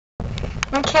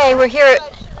Okay, we're here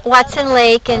at Watson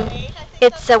Lake, and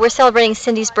it's we're celebrating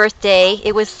Cindy's birthday.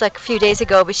 It was like a few days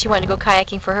ago, but she wanted to go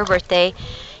kayaking for her birthday.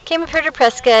 Came up here to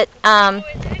Prescott,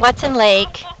 Watson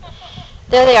Lake.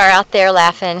 There they are out there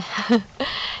laughing.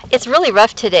 It's really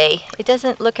rough today. It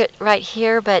doesn't look it right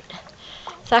here, but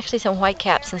it's actually some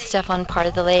whitecaps and stuff on part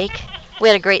of the lake. We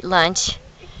had a great lunch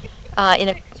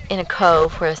in a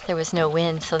cove where there was no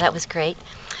wind, so that was great.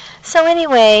 So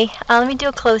anyway, let me do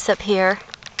a close up here.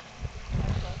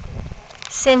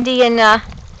 Cindy and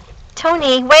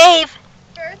Tony, wave!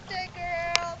 Birthday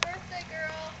girl, birthday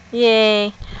girl.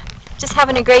 Yay! Just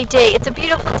having a great day. It's a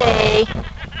beautiful day.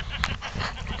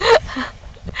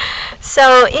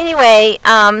 So anyway,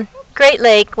 Great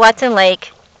Lake, Watson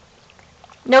Lake.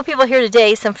 No people here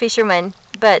today, some fishermen,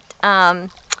 but well,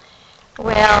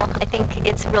 I think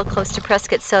it's real close to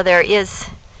Prescott, so there is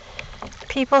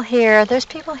people here. There's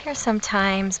people here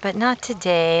sometimes, but not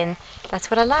today, and that's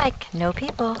what I like. No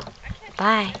people.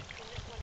 Bye.